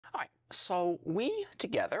Alright, so we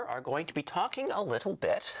together are going to be talking a little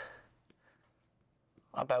bit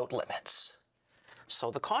about limits.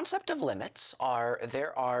 So the concept of limits are,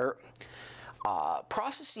 there are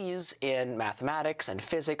processes in mathematics and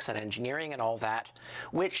physics and engineering and all that,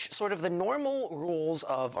 which sort of the normal rules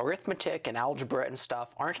of arithmetic and algebra and stuff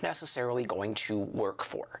aren't necessarily going to work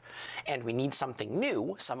for. And we need something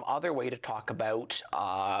new, some other way to talk about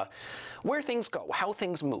where things go, how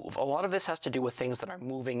things move. A lot of this has to do with things that are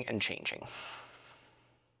moving and changing.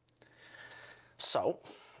 So,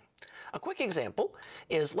 a quick example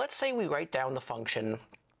is, let's say we write down the function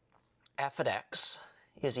f at x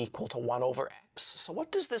is equal to 1 over x. So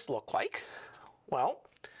what does this look like? Well,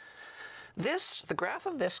 the graph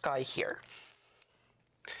of this guy here,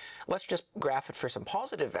 let's just graph it for some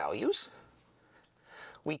positive values.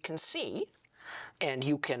 We can see, and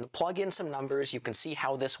you can plug in some numbers, you can see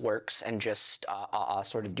how this works and just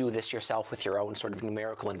sort of do this yourself with your own sort of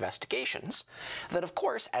numerical investigations, that of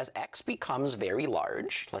course as x becomes very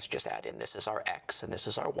large, let's just add in this is our x and this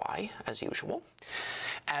is our y as usual,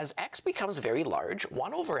 as x becomes very large,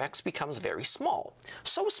 1 over x becomes very small.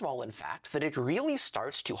 So small in fact that it really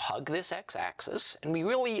starts to hug this x-axis, and we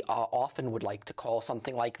really often would like to call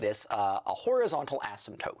something like this a horizontal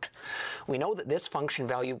asymptote. We know that this function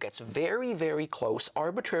value gets very, very close,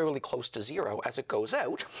 arbitrarily close to 0 as it goes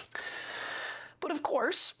out. But of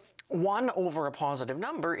course, 1 over a positive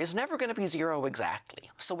number is never going to be 0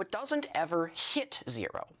 exactly, so it doesn't ever hit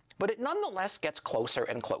 0. But it nonetheless gets closer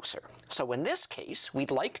and closer. So in this case,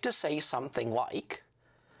 we'd like to say something like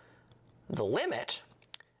the limit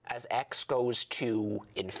as x goes to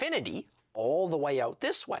infinity, all the way out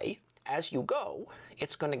this way, as you go,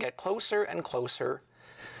 it's going to get closer and closer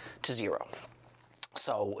to 0.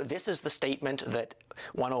 So this is the statement that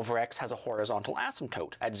 1 over x has a horizontal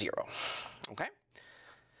asymptote at 0. Okay?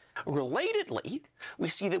 Relatedly, we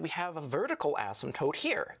see that we have a vertical asymptote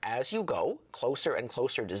here. As you go closer and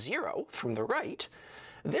closer to 0 from the right,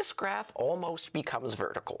 this graph almost becomes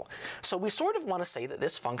vertical. So we sort of want to say that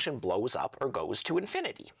this function blows up or goes to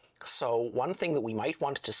infinity. So one thing that we might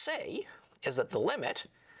want to say is that the limit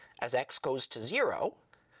as x goes to 0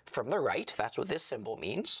 from the right, that's what this symbol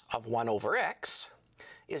means, of 1 over x,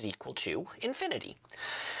 is equal to infinity.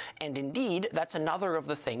 And indeed, that's another of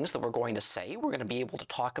the things that we're going to say. We're going to be able to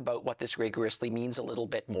talk about what this rigorously means a little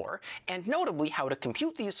bit more, and notably how to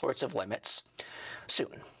compute these sorts of limits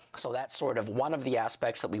soon. So that's sort of one of the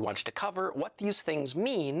aspects that we want to cover, what these things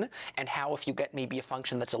mean, and how, if you get maybe a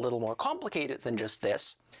function that's a little more complicated than just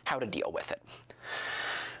this, how to deal with it.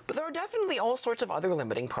 But there are definitely all sorts of other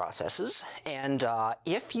limiting processes, and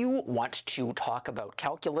if you want to talk about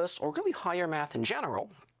calculus or really higher math in general,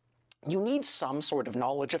 you need some sort of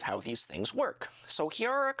knowledge of how these things work. So here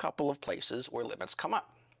are a couple of places where limits come up.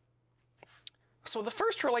 So the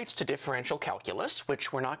first relates to differential calculus,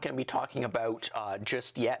 which we're not going to be talking about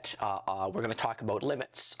just yet. We're going to talk about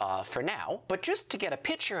limits for now, but just to get a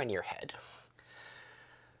picture in your head.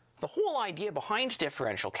 The whole idea behind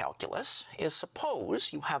differential calculus is,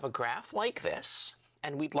 suppose you have a graph like this,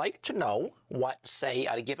 and we'd like to know what, say,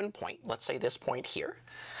 at a given point, let's say this point here,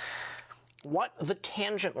 what the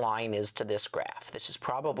tangent line is to this graph. This is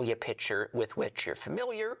probably a picture with which you're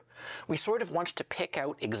familiar. We sort of want to pick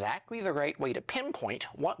out exactly the right way to pinpoint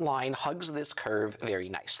what line hugs this curve very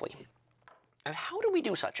nicely. And how do we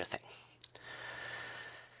do such a thing?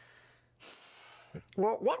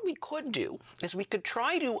 Well, what we could do is we could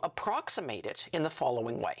try to approximate it in the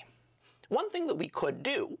following way. One thing that we could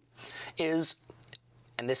do is,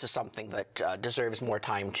 and this is something that deserves more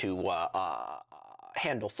time to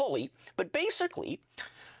handle fully, but basically,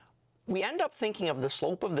 we end up thinking of the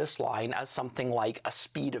slope of this line as something like a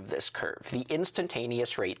speed of this curve, the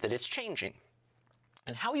instantaneous rate that it's changing.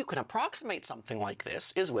 And how you can approximate something like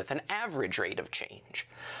this is with an average rate of change.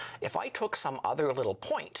 If I took some other little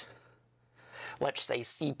point, let's say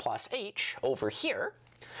c plus h over here,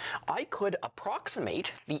 I could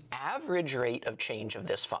approximate the average rate of change of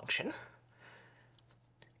this function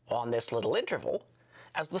on this little interval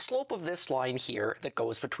as the slope of this line here that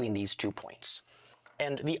goes between these 2 points.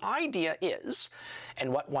 And the idea is,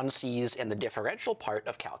 and what one sees in the differential part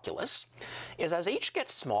of calculus, is as h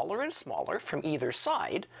gets smaller and smaller from either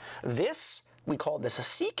side, this, we call this a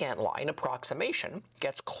secant line approximation,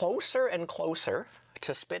 gets closer and closer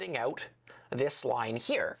to spitting out this line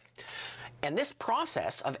here. And this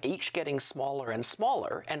process of h getting smaller and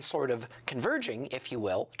smaller and sort of converging, if you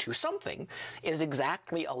will, to something is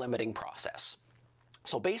exactly a limiting process.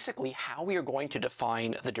 So basically, how we are going to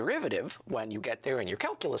define the derivative when you get there in your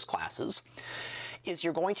calculus classes is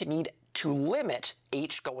you're going to need to limit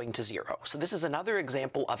h going to 0. So this is another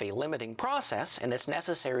example of a limiting process, and it's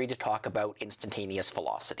necessary to talk about instantaneous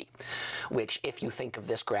velocity, which, if you think of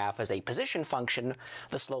this graph as a position function,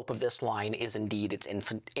 the slope of this line is indeed its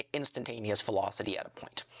instantaneous velocity at a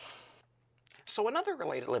point. So another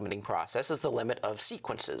related limiting process is the limit of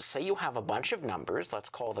sequences. Say you have a bunch of numbers, let's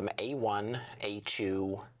call them a1,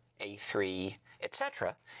 a2, a3,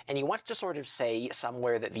 etc., and you want to sort of say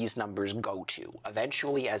somewhere that these numbers go to.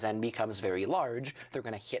 Eventually, as n becomes very large, they're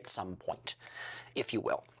going to hit some point, if you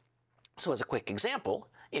will. So as a quick example,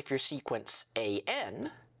 if your sequence an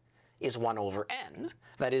is 1 over n,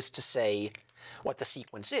 that is to say, what the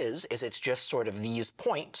sequence is it's just sort of these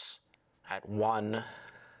points at 1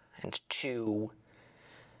 and 2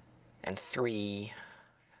 and 3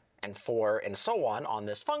 and 4 and so on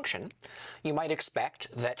this function, you might expect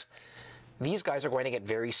that these guys are going to get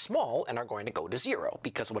very small and are going to go to 0,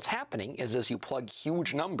 because what's happening is as you plug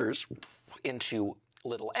huge numbers into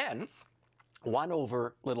little n, 1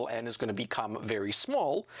 over little n is going to become very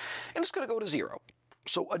small, and it's going to go to 0.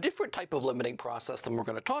 So a different type of limiting process than we're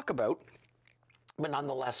going to talk about, but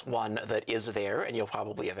nonetheless one that is there, and you'll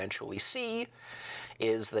probably eventually see,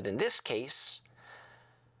 is that in this case,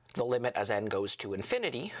 the limit as n goes to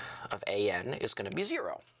infinity of an is going to be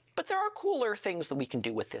 0. But there are cooler things that we can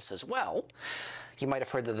do with this as well. You might have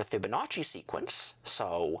heard of the Fibonacci sequence,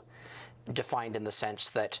 so defined in the sense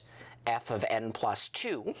that f of n plus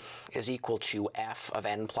 2 is equal to f of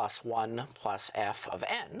n plus 1 plus f of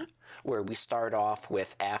n, where we start off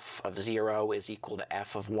with f of 0 is equal to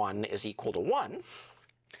f of 1 is equal to 1.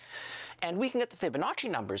 And we can get the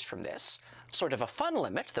Fibonacci numbers from this. Sort of a fun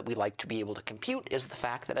limit that we like to be able to compute is the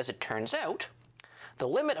fact that, as it turns out, the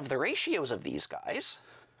limit of the ratios of these guys,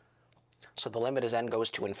 so the limit as n goes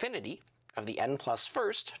to infinity of the n plus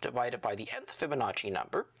first divided by the nth Fibonacci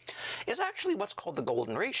number, is actually what's called the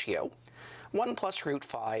golden ratio, 1 plus root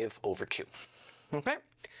 5 over 2. Okay?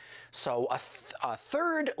 So a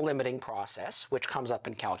third limiting process, which comes up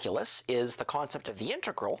in calculus, is the concept of the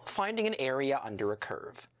integral, finding an area under a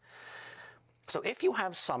curve. So if you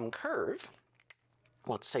have some curve,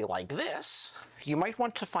 let's say like this, you might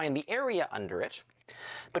want to find the area under it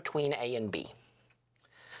between a and b.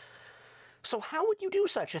 So how would you do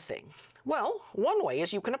such a thing? Well, one way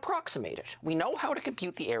is you can approximate it. We know how to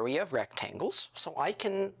compute the area of rectangles, so I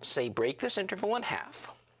can, say, break this interval in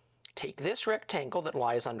half, take this rectangle that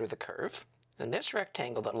lies under the curve, and this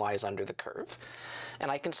rectangle that lies under the curve, and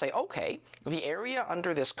I can say, okay, the area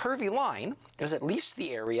under this curvy line is at least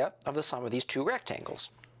the area of the sum of these two rectangles.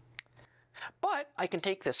 But I can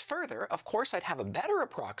take this further. Of course, I'd have a better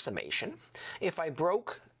approximation if I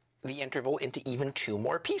broke the interval into even 2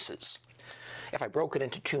 more pieces. If I broke it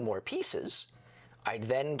into 2 more pieces, I'd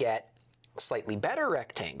then get slightly better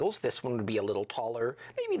rectangles. This one would be a little taller,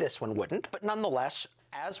 maybe this one wouldn't, but nonetheless,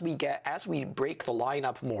 as we break the line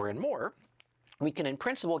up more and more, we can in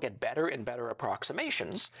principle get better and better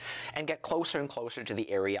approximations and get closer and closer to the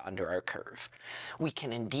area under our curve. We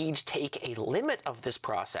can indeed take a limit of this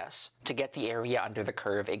process to get the area under the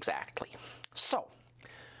curve exactly. So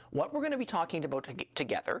what we're going to be talking about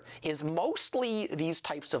together is mostly these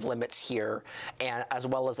types of limits here, and as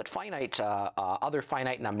well as at finite, other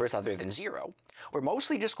finite numbers other than 0. We're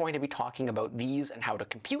mostly just going to be talking about these and how to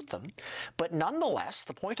compute them, but nonetheless,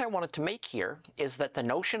 the point I wanted to make here is that the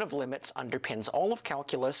notion of limits underpins all of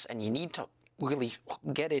calculus, and you need to really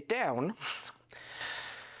get it down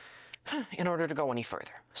in order to go any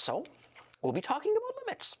further. So we'll be talking